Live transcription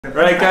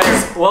Right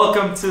guys,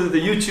 welcome to the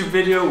YouTube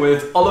video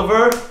with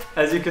Oliver.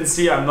 As you can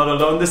see, I'm not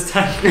alone this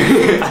time.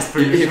 As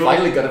per usual. You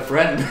finally got a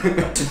friend.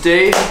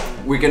 Today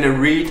we're gonna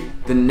read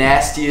the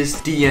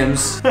nastiest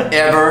DMs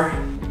ever.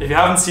 If you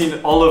haven't seen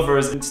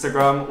Oliver's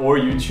Instagram or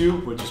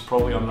YouTube, which is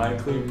probably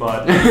unlikely,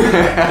 but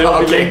there will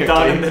be linked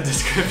down in the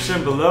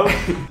description below.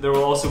 There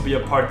will also be a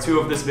part 2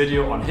 of this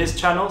video on his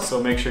channel, so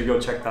make sure you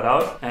go check that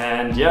out.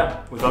 And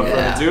yeah, without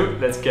further ado,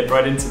 let's get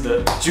right into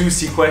the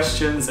juicy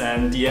questions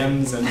and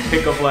DMs and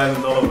pickup lines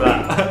and all of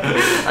that.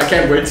 I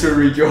can't wait to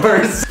read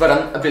yours, but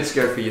I'm a bit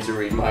scared for you to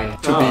read mine,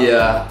 to be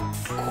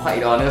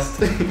quite honest.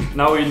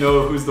 Now we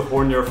know who's the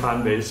hornier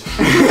fan base.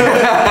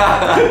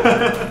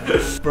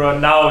 Bro,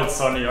 now it's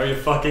sunny. Are you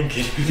fucking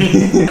kidding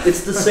me?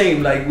 It's the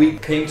same, like we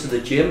came to the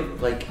gym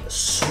like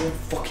so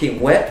fucking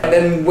wet, and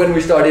then when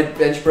we started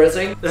bench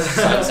pressing,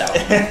 sun's out.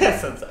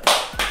 Sun's out.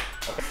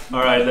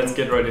 Alright, let's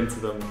get right into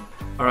them.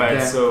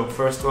 Alright, so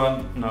first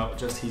one, no,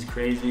 just he's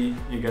crazy.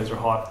 You guys are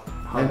hot.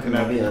 How can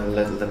I be?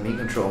 Let me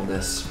control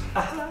this.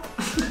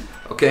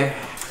 Okay.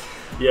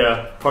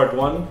 Yeah, part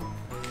 1.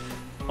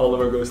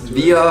 Oliver goes to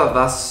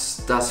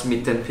was das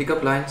mit den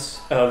pickup lines?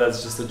 Oh,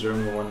 that's just a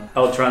German one.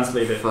 I'll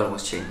translate it. I thought it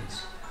was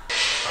Chinese.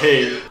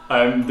 Hey,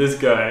 I'm this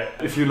guy.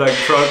 If you like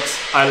trucks,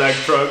 I like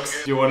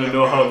trucks. You want to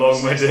know how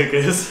long my dick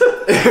is?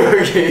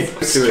 Okay.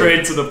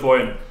 Straight to the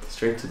point.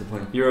 Straight to the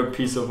point. You're a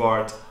piece of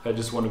art. I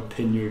just want to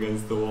pin you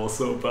against the wall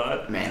so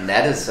bad. Man,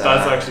 that is...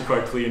 that's actually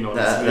quite clean,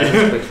 honestly. That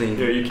is quite clean.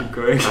 Yeah, you keep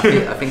going.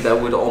 I think that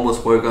would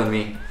almost work on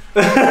me.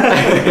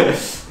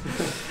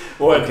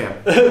 What? Okay.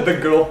 The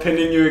girl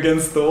pinning you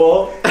against the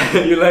wall?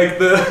 You like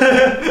the...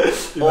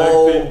 you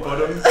like big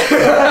bottoms?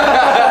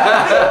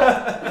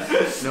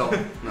 No,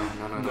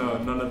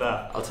 none of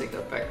that. I'll take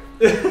that back.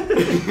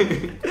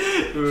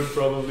 It would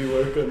probably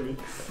work on me.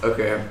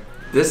 Okay.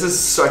 This is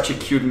such a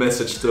cute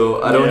message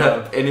though. I don't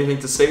have anything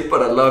to say,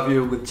 but I love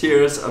you with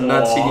tears. I'm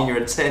not seeking your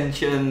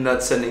attention,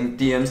 not sending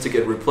DMs to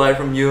get reply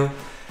from you.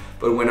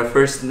 But when I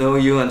first know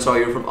you and saw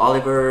you from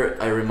Oliver,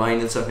 I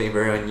reminded something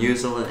very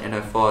unusual, and I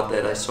thought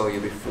that I saw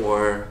you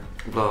before.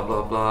 Blah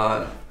blah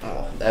blah.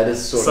 Oh, that is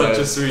so such nice.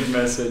 A sweet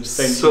message.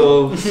 Thank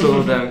you.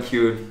 So damn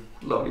cute.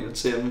 Love you,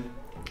 Tim.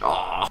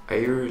 Oh, are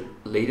you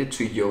related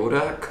to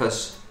Yoda?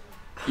 Cause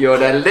you're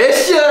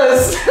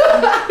delicious.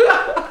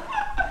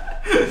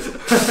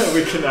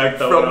 We can act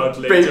that one out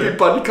later. Baby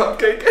bun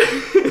cupcake.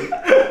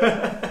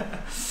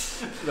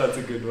 That's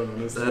a good one,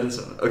 honestly. That is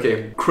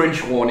okay.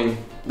 Cringe warning.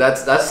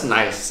 That's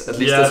nice. At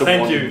least that's a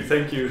warning.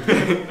 Thank you.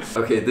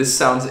 Okay, this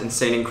sounds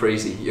insane and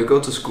crazy. You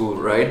go to school,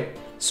 right?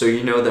 So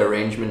you know the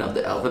arrangement of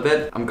the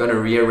alphabet. I'm gonna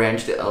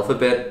rearrange the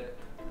alphabet,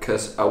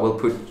 cause I will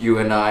put you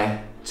and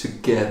I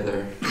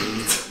together.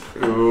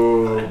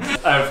 Ooh.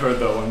 I've heard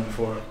that one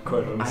before,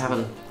 quite honestly. I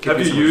haven't. Have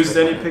you used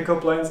any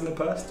pickup lines in the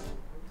past?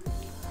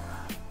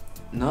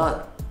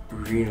 Not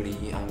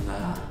really. I'm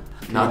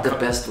not the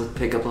best with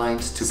pickup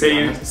lines, to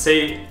be honest.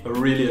 Say a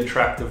really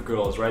attractive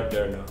girl is right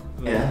there now.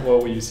 Yeah.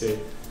 What would you say?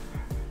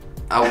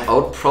 I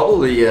would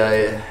probably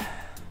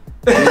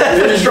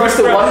Trucks,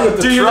 the one with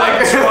the Do you truck.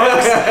 like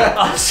trucks?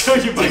 I'll show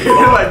you my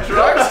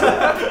trucks.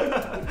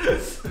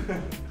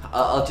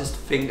 I'll just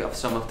think of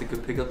some of the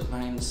good pickup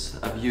lines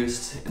I've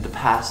used in the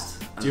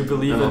past. Do you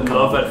believe in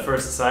love at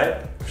first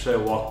sight? Or should I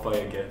walk by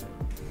again?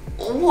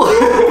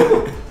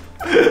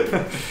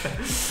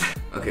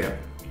 Okay.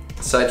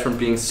 Aside from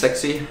being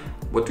sexy,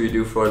 what do you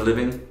do for a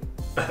living?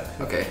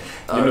 Okay.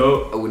 You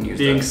know, I wouldn't use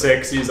being that,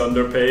 sexy is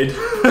underpaid.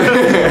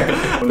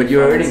 But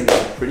you're earning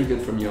pretty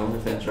good from your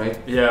OnlyFans, right?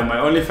 Yeah, my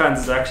OnlyFans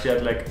is actually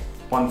at like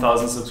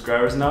 1,000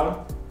 subscribers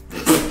now.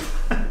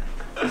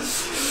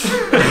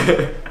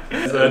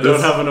 So I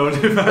don't have an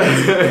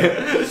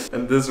OnlyFans.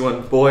 And this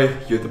one, boy,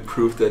 you're the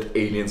proof that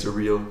aliens are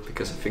real,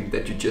 because I think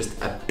that you just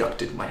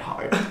abducted my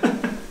heart.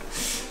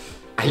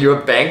 Are you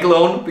a bank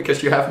loan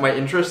because you have my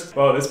interest?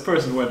 Wow, this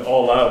person went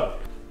all out.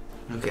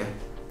 Okay.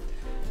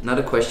 Not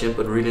a question,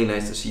 but really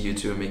nice to see you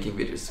two making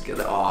videos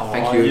together. Oh,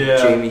 thank you, yeah.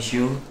 Jamie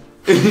Shu.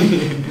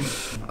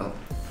 Oh,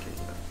 okay.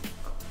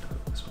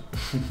 This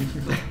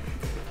one.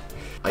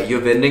 Are you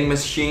a vending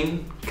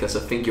machine? Because I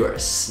think you're a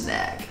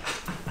snack.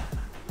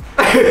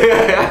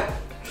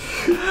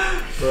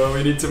 Bro,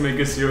 we need to make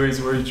a series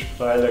where you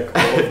try like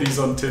all of these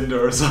on Tinder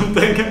or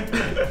something.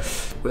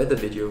 Where the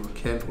video?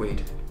 Can't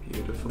wait.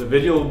 Beautiful. The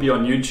video will be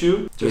on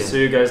YouTube, just so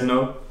you guys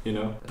know,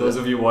 those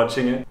of you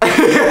watching it.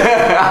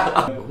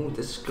 Oh,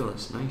 this girl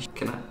is nice.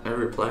 Can I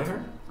reply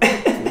her?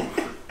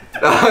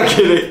 I'm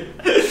kidding.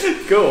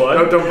 Go on.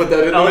 No, don't put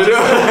that in the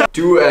video.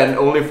 Do an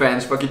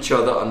OnlyFans, fuck each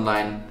other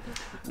online.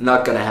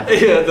 Not gonna happen.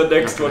 Yeah, the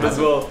next one as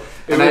well.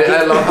 And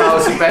I love how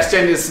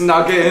Sebastian is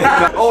snugging.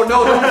 Oh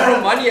no, don't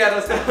throw money at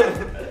us.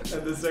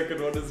 And the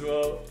second one as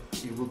well.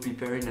 It would be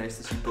very nice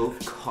to see both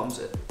comes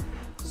at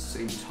the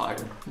same time.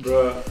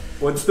 Bruh,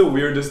 what's the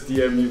weirdest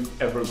DM you've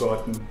ever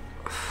gotten?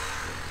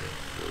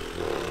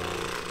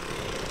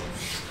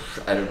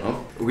 I don't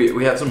know.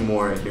 We have some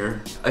more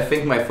here. I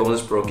think my phone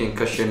is broken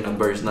because your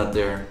number is not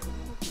there.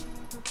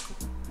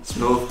 It's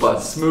smooth, but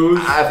smooth.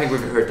 I think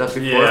we've heard that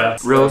before. Yeah.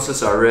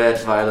 Roses are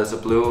red, violets are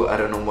blue. I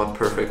don't know what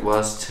perfect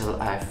was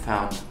till I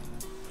found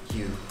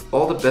you.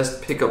 All the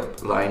best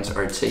pickup lines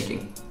are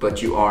taking,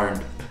 but you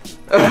aren't.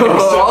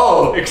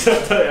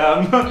 Except I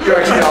am.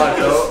 You're actually not,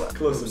 though.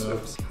 Close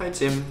enough. Hi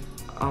Tim,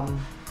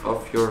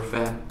 of your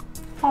fan.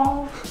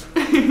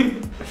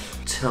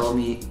 Tell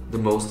me the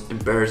most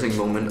embarrassing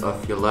moment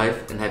of your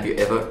life, and have you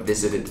ever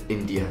visited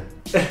India?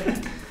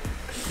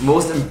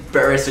 Most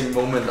embarrassing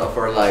moment of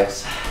our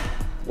lives.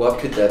 What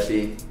could that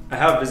be? I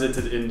have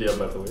visited India,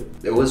 by the way.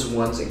 There was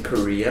once in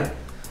Korea.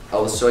 I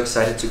was so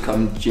excited to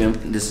come gym.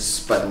 This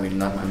is, by the way,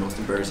 not my most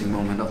embarrassing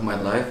moment of my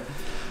life.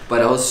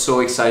 But I was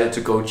so excited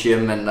to go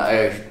gym, and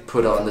I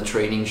put on the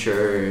training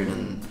shirt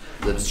and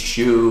the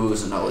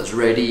shoes, and I was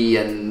ready,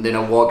 and then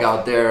I walk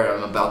out there.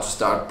 I'm about to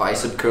start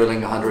bicep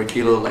curling 100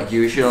 kilo like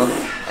usual,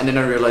 and then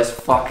I realized,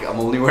 fuck, I'm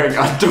only wearing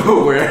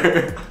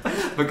underwear.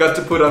 I got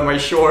to put on my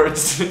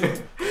shorts.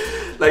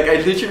 Like,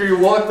 I literally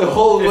walked the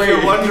whole way. If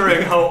you're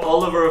wondering how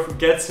Oliver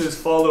gets his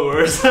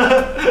followers,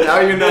 now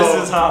you know.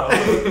 This is how.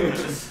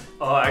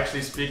 Oh,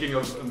 actually, speaking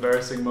of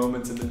embarrassing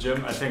moments in the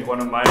gym, I think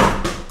one of my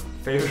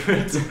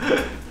favorite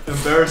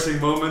embarrassing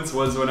moments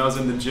was when I was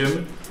in the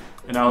gym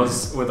and I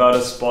was without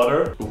a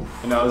spotter.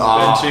 And I was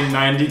benching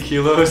 90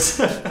 kilos.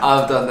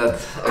 I've done that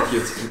a few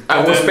times.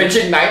 I was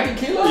benching 90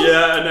 kilos?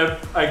 Yeah, and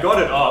I got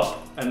it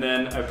up, and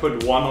then I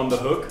put one on the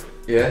hook.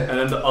 Yeah. And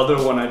then the other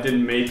one I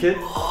didn't make it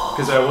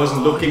because I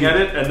wasn't looking at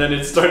it, and then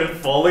it started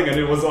falling and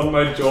it was on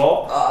my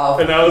jaw.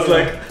 And I was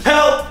like,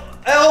 help!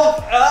 Help!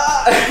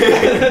 Ah!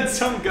 And then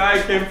some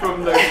guy came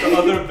from like the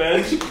other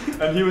bench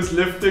and he was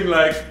lifting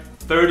like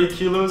 30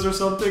 kilos or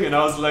something, and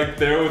I was like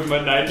there with my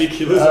 90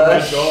 kilos on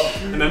my jaw,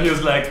 and then he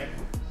was like,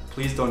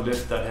 please don't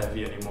lift that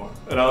heavy anymore.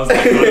 And I was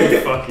like, oh, you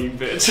fucking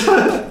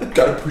bitch.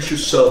 Gotta push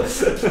yourself.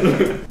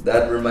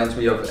 That reminds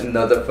me of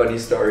another funny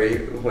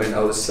story when I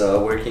was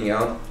working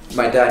out.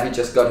 My dad, he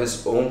just got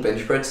his own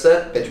bench press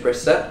set.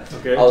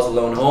 Okay. I was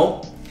alone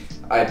home.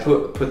 I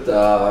put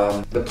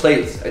the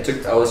plates.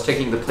 I was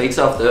taking the plates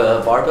off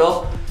the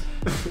barbell,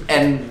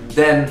 and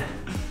then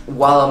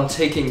while I'm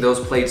taking those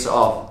plates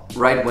off,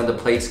 right when the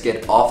plates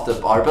get off the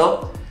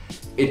barbell,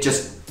 it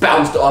just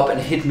bounced up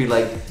and hit me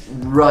like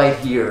right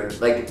here,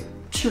 like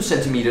 2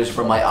 centimeters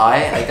from my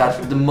eye. I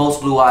got the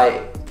most blue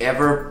eye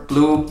ever.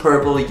 Blue,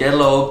 purple,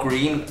 yellow,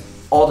 green,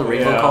 all the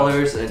rainbow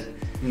colors. And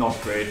not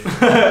great.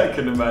 I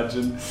can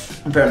imagine.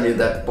 Apparently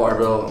that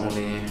barbell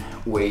only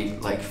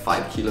weighed like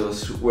 5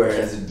 kilos,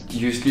 whereas it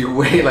usually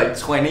weighed like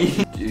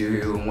 20. Do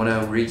you want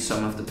to read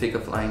some of the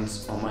pickup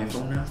lines on my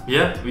phone now?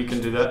 Yeah, we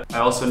can do that. I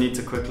also need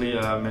to quickly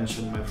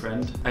mention my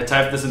friend. I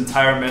typed this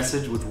entire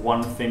message with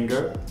 1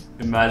 finger.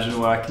 Imagine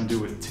what I can do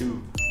with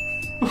 2.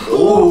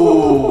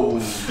 Oh!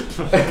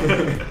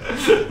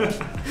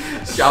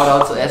 Shout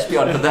out to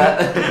Esbjørn for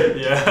that.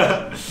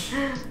 Yeah.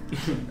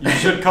 You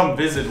should come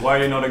visit. Why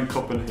are you not in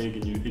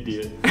Copenhagen, you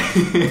idiot?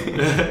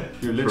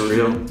 You're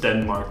literally in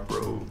Denmark,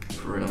 bro.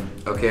 For real.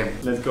 Okay.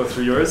 Let's go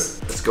through yours.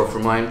 Let's go for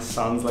mine.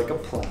 Sounds like a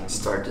plan.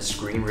 Start the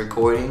screen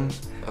recording.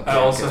 Okay, I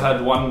also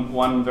had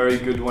one very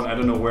good one. I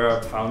don't know where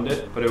I found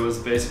it, but it was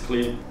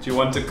basically, do you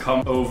want to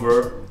come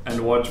over and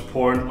watch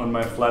porn on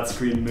my flat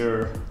screen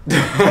mirror?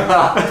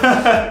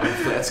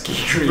 Flat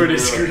screen pretty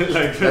mirror.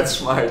 Like that's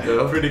smart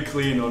though. Pretty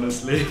clean,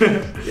 honestly.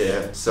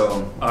 Yeah.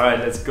 So. All right,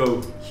 let's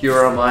go. Here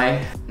are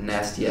my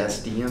nasty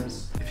ass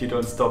DMs. If you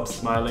don't stop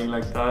smiling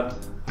like that,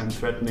 I'm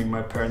threatening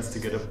my parents to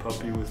get a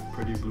puppy with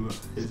pretty blue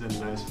eyes and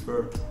nice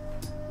fur.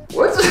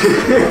 What?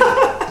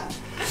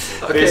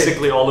 Okay.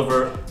 Basically,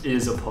 Oliver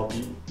is a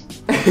puppy.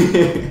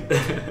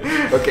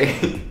 Okay.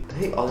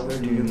 Hey Oliver,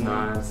 do you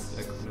Nah, it's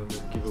like one of the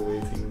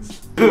giveaway things.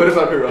 What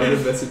about her other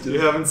messages?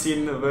 You haven't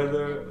seen the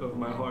weather of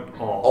my heart?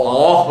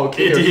 Oh,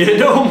 okay. Idiot!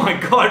 Okay. Oh my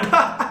god!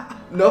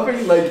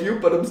 Nothing like you,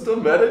 but I'm still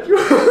mad at you.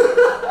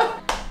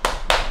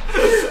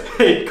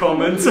 Hate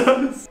comments. A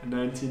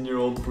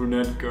 19-year-old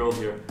brunette girl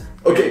here.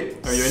 Okay.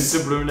 Are you into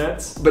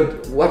brunettes?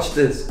 But watch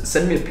this.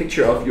 Send me a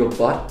picture of your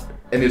butt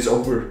and it's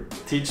over.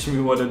 Teach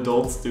me what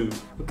adults do.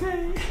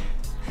 Okay.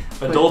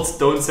 Adults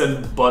don't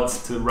send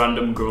butts to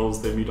random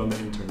girls they meet on the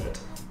internet.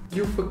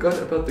 You forgot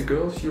about the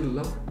girls you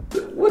love.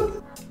 What?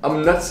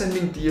 I'm not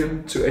sending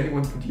DM to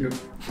anyone but you.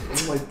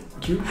 Oh my,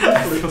 you?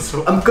 I feel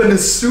so I'm gonna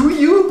sue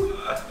you?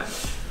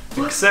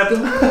 Except...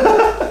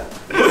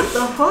 What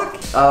the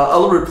fuck?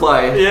 I'll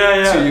reply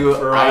to you,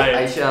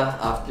 right. Aisha,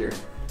 after.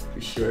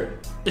 For sure.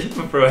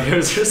 Bro,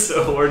 yours are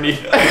so horny.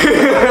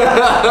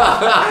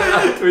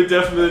 We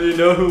definitely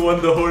know who won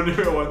the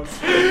hornier ones.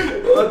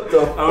 What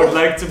the fuck? I would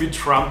like to be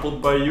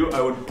trampled by you. I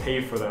would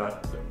pay for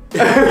that.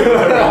 You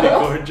are really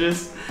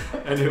gorgeous,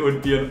 and it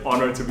would be an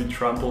honor to be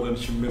trampled and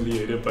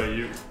humiliated by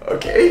you.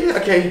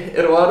 Okay,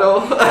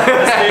 Eduardo.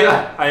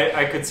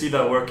 I could see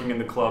that working in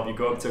the club. You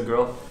go up to a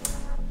girl.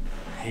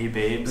 Hey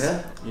babes,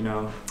 you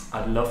know,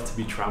 I'd love to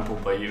be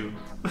trampled by you.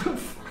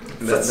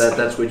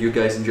 That's what you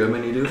guys in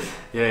Germany do?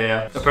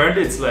 Yeah.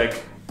 Apparently it's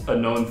like a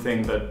known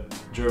thing that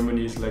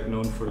Germany is like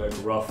known for like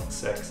rough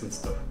sex and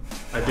stuff.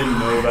 I didn't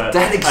know that.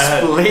 That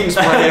explains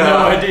my I had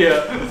no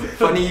idea.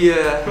 funny.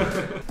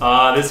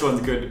 This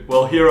one's good.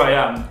 Well, here I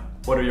am.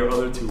 What are your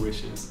other 2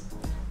 wishes?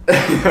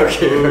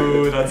 Okay.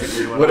 Ooh, that's a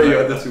good one. What are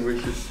your other 2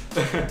 wishes?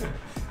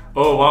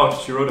 Oh wow,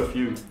 she wrote a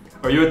few.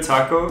 Are you a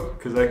taco?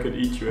 Because I could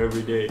eat you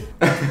every day.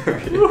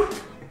 Okay.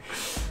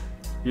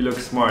 You look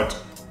smart.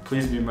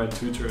 Please be my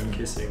tutor in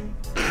kissing.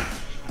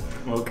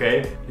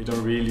 Okay, you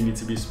don't really need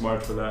to be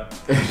smart for that.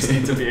 You just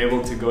need to be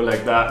able to go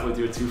like that with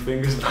your 2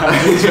 fingers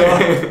behind your jaw.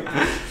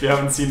 If you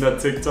haven't seen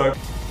that TikTok.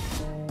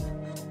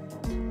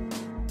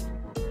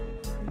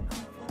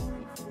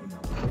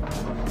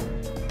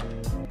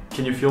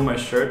 Can you feel my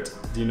shirt?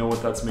 Do you know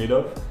what that's made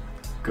of?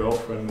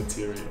 Girlfriend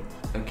material.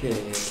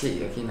 Okay,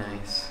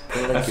 nice.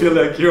 I feel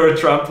like you're a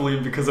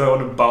trampoline because I want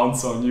to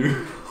bounce on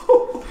you.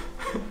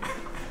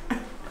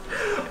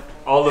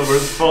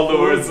 Oliver's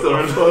followers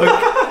are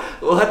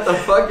What the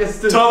fuck is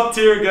this? top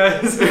tier,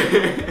 guys.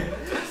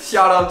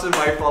 Shout out to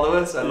my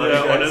followers. I love you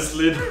guys.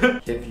 Honestly.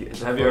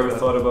 Have you ever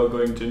thought about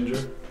going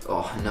ginger?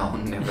 Oh no,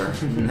 never,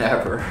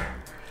 never.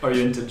 Are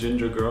you into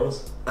ginger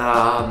girls?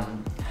 I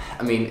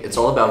mean, it's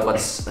all about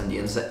what's on the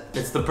inside.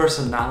 It's the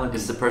personality.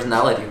 It's the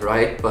personality,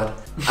 right? But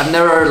I've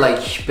never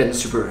like been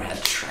super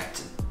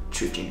attracted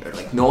to ginger.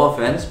 Like, no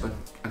offense, but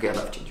okay, I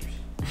love gingers.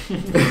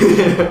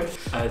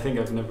 I think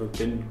I've never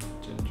been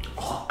ginger.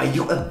 Oh, are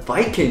you a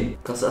Viking?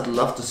 Because I'd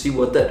love to see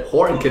what that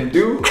horn can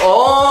do.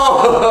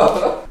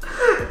 Oh!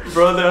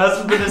 Bro, there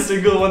hasn't been a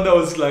single one that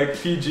was like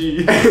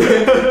PG.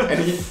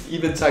 And he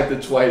even typed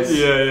it twice.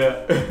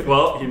 Yeah.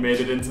 Well, he made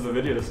it into the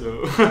video,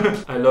 so.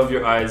 I love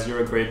your eyes,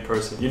 you're a great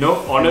person. You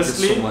know,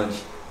 honestly, Thank you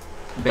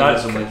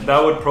so much.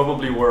 That would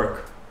probably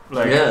work.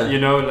 Like, yeah. you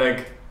know,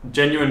 like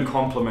genuine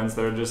compliments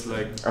that are just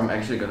like I'm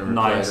actually gonna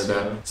reply nice to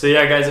that. So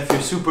yeah, guys, if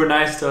you're super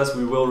nice to us,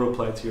 we will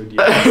reply to your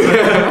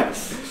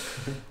DMs.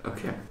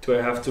 Okay. Do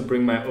I have to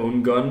bring my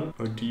own gun,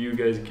 or do you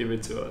guys give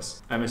it to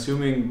us? I'm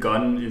assuming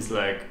gun is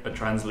like a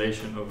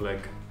translation of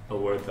like a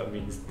word that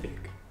means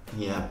dick.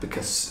 Yeah,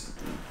 because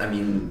I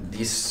mean,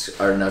 these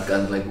are not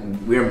guns. Like,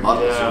 we're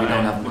models, so we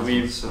don't have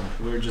muscles. So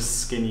we're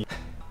just skinny.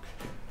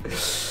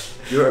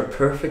 You're a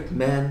perfect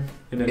man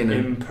in an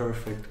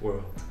imperfect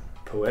world.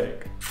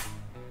 Poetic.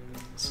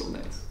 So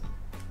nice.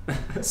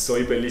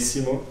 Soy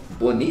bellissimo.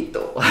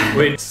 Bonito.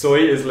 Wait,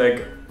 soy is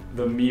like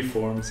the me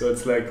form, so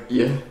it's like,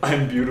 yeah,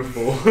 I'm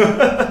beautiful.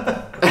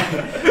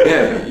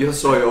 Yeah, yo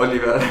soy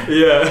Oliver.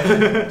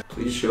 Yeah.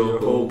 Please show your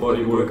whole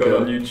body workout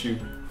on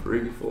YouTube.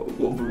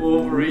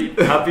 Wolverine.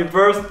 Happy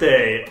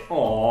birthday! Aww.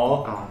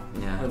 Oh,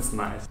 yeah. That's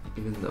nice.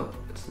 Even though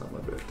it's not my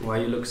birthday. Why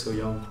you look so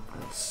young?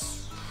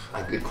 That's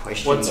a good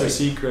question. What's your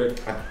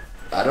secret?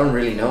 I don't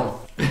really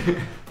know.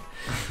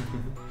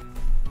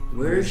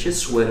 Where is your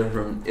sweater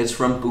from? It's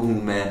from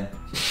Boom Man.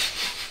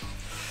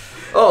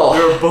 Oh!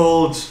 You're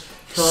bulge.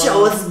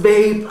 Show us,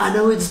 babe. I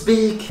know it's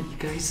big. You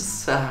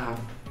guys,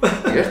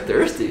 you're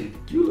thirsty.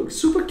 You look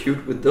super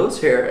cute with those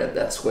hair and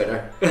that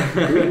sweater.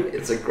 Green,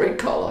 it's a great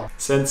color.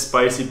 Send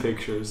spicy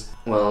pictures.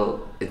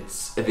 Well,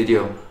 it's a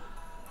video.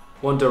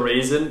 Want a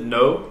raisin?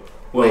 No.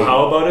 Well, Wait.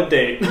 how about a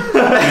date?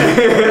 That's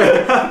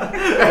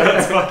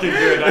fucking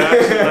good. I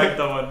actually like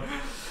that one.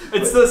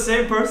 It's the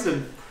same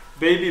person.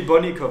 Baby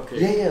bunny cupcake.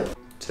 Yeah.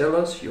 Tell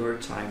us your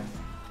time.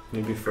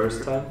 Maybe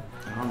first time?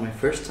 Oh, my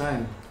first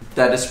time.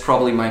 That is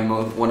probably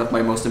one of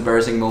my most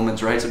embarrassing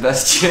moments, right,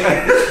 Sebastian?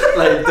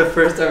 Like the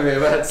first time we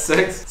ever had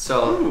sex.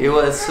 So it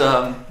was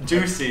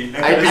juicy.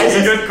 This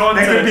is good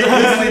content.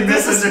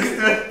 This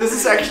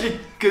is actually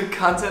good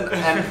content,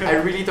 and I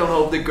really don't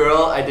hope the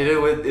girl I did it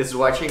with is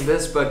watching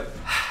this, but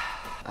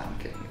I'm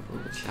getting a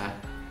little bit shy.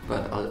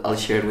 But I'll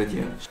share it with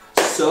you.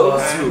 So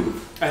smooth.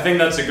 I think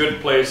that's a good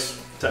place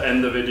to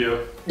end the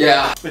video.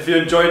 Yeah. If you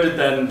enjoyed it,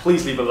 then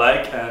please leave a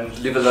like and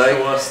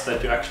show us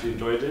that you actually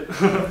enjoyed it.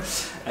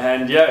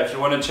 And yeah, if you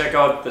want to check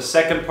out the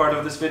second part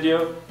of this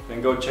video,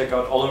 then go check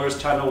out Oliver's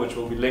channel, which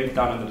will be linked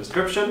down in the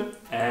description.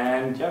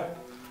 And yeah,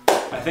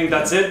 I think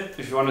that's it.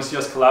 If you want to see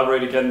us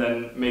collaborate again,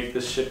 then make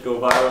this shit go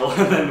viral,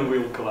 and then we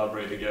will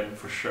collaborate again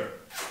for sure.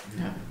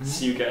 Yeah.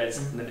 See you guys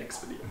in the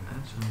next video.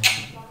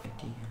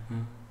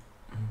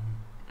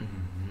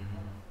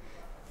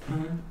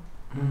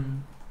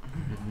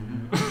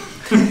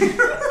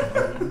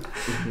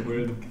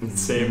 We're the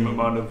same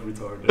amount of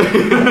retarded.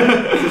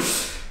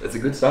 That's a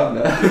good song,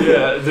 man.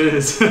 Yeah, it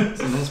is. It's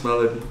a nice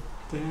melody.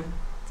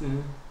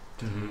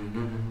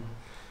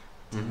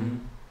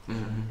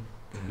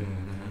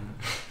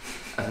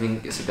 I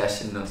think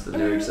Sebastian knows the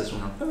lyrics as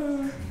well.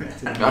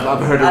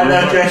 I've heard it.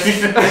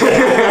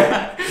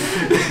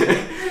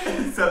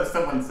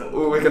 Someone said.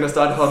 Oh, we're gonna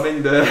start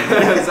humming the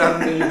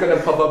sound and you're gonna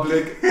pop up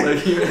like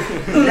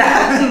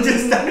Yeah,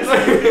 just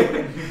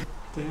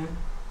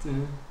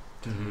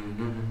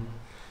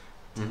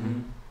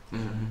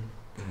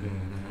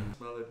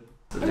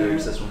the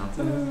lyrics as well.